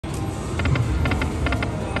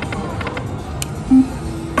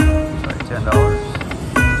$10. Alright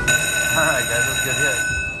guys, that's a good hit.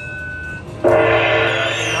 $800.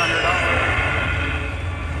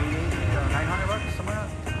 900 bucks, something like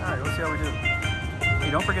that. Alright, let's see how we do.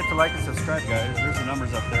 Hey, don't forget to like and subscribe guys. There's the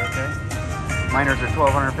numbers up there, okay? Miners are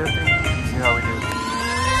 $1,250. See how we do.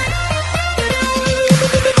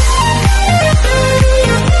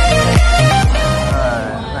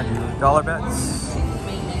 I do dollar bets. I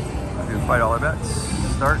do $5 bets.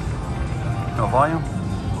 Start. No volume.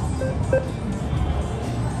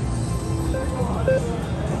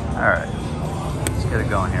 Alright. Let's get it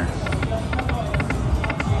going here.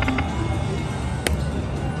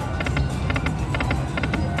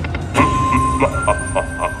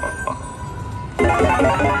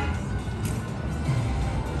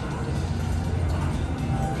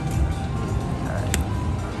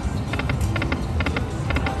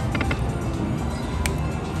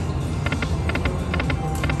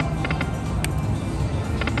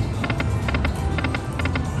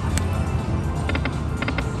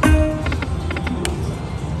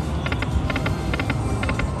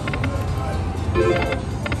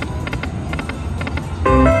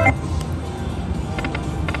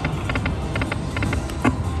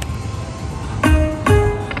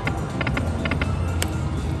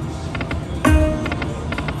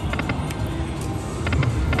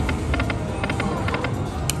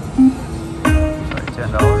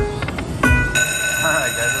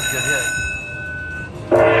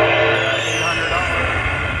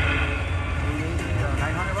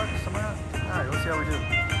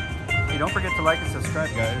 Don't forget to like and subscribe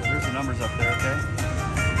guys. There's the numbers up there, okay?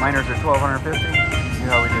 Miners are $1,250. See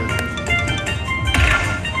how we do.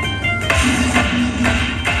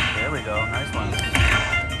 There we go. Nice ones.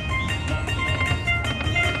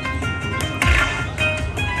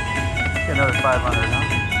 Get another 500, huh?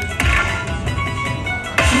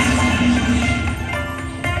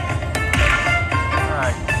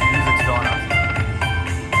 Alright, music's going on.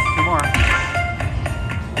 Two more.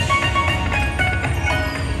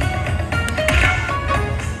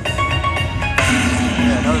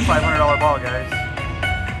 Another $500 ball, guys.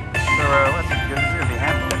 So, let's see, this is going to be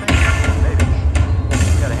Handpay, I think? Maybe.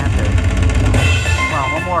 We got a Handpay. Come on,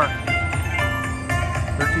 one more.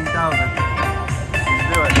 13,000. Let's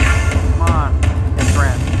do it. Come on. It's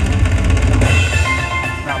grand.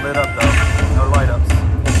 Not lit up, though. No light ups.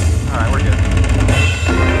 Alright, we're good.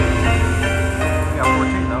 We got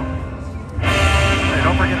 14, though. Hey,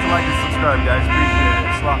 don't forget to like and subscribe, guys. Appreciate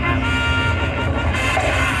it. Slotman.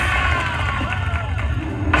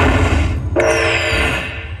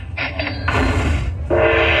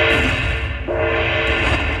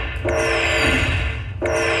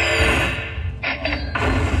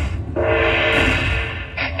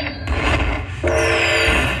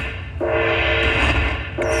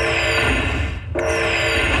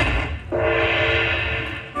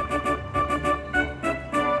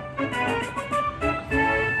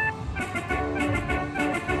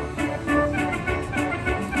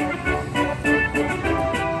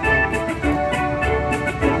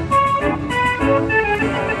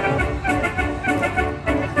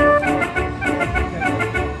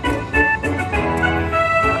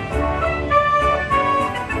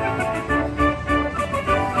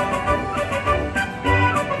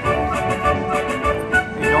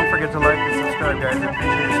 To like and subscribe, guys. I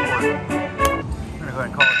appreciate your support. I'm gonna go ahead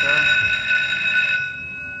and call it there.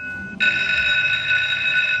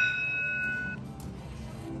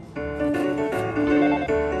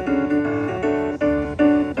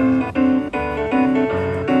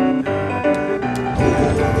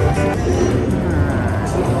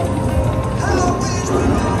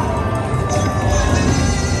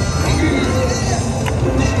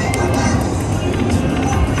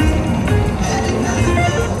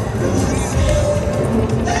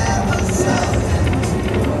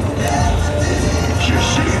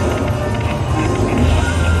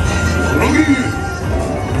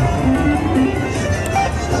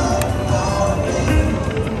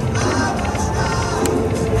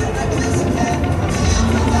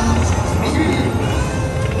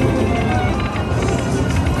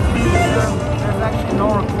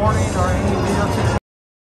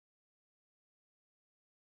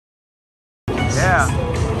 Yeah.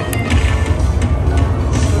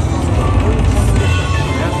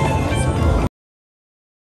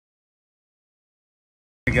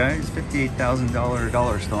 Hey guys, $58,000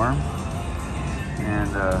 dollar storm,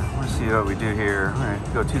 and let's see what we do here. All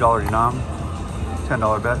right, go $2 denom,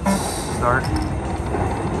 $10 bets. Start.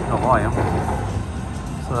 No volume.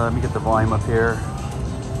 So let me get the volume up here.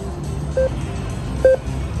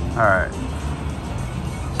 All right.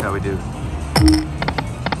 See how we do.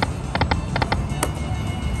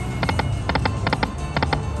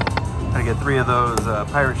 3 of those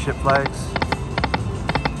pirate ship flags.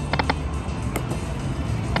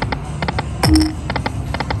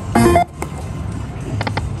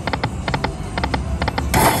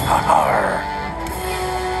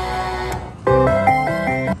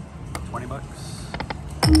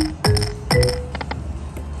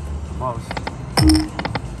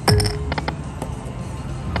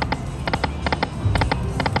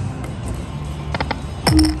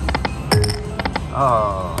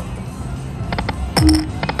 Oh,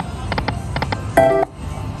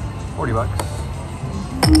 40 bucks.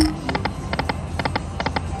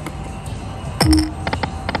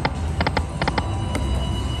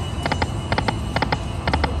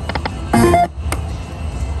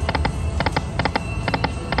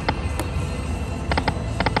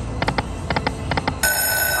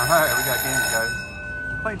 Alright, we got games, guys.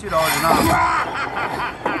 Playing $2 and up.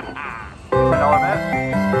 $10 bet.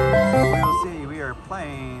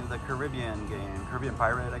 Playing the Caribbean game. Caribbean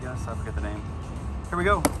Pirate, I guess. I forget the name. Here we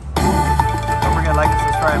go. Don't forget to like and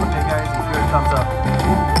subscribe. Okay, guys, and give it a thumbs up.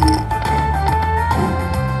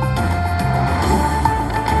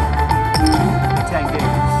 10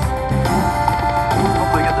 games.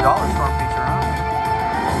 Hopefully get the dollar storm feature, huh?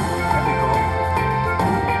 That'd be cool.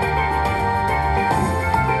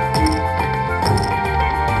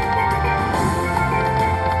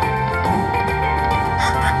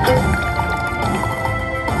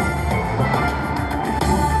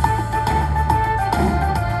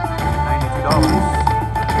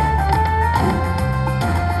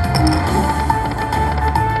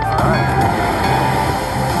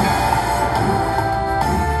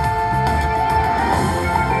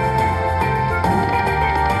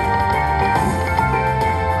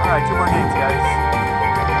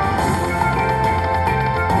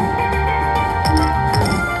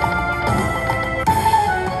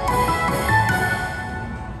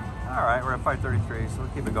 We're at 533, so we'll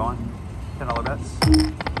keep it going. $10 bets.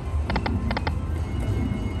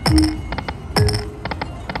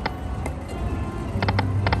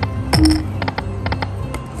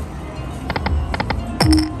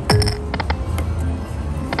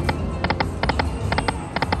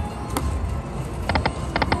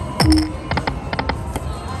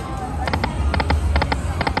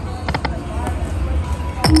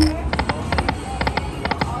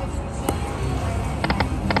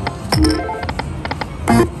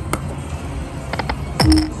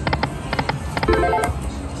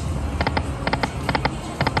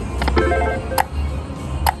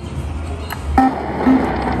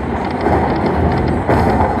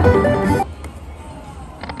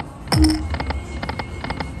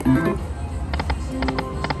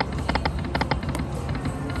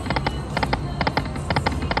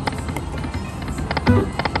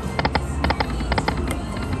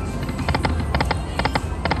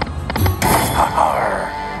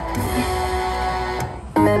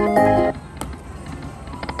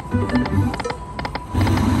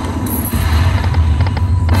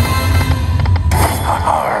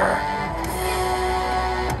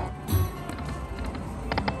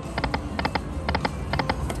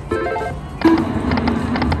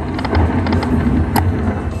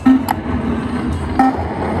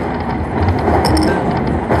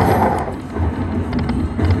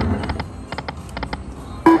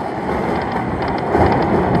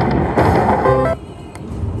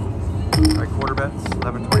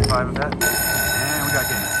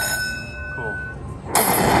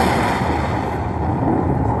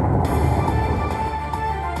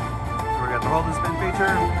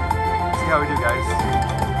 How we do, guys.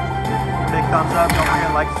 Big thumbs up. Don't forget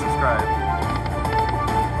to like and subscribe.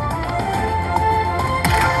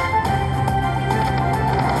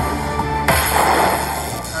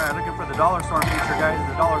 Alright, looking for the dollar storm feature, guys.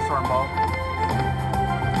 The dollar storm ball.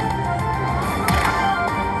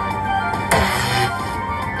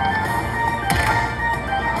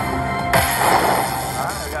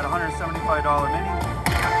 Alright, we got $175 mini.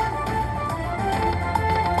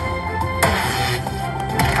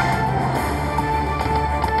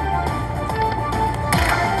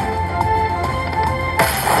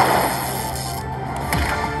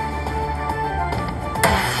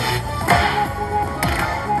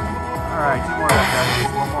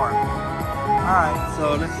 Alright, so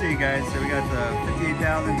let's see, guys. So we got the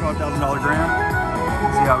 $58,000, $12,000 grand.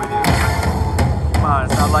 Let's see how we do. Come on,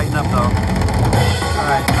 it's not lighting up though.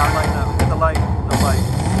 Alright, not lighting up. Get the light. No light.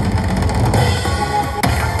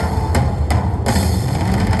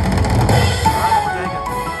 Alright, we'll take it.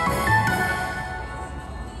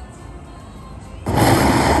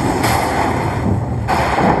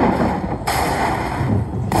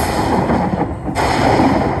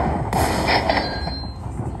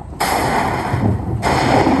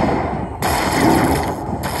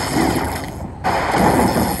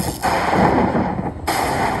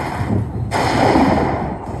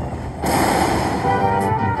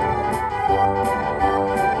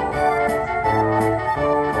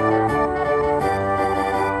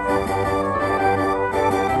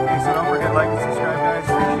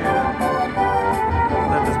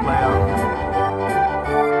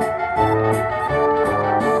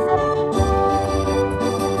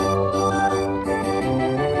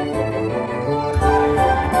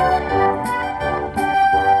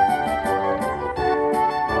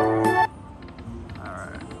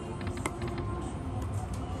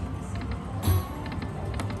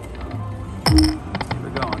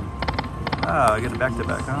 Ah, I get it back to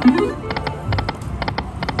back, huh?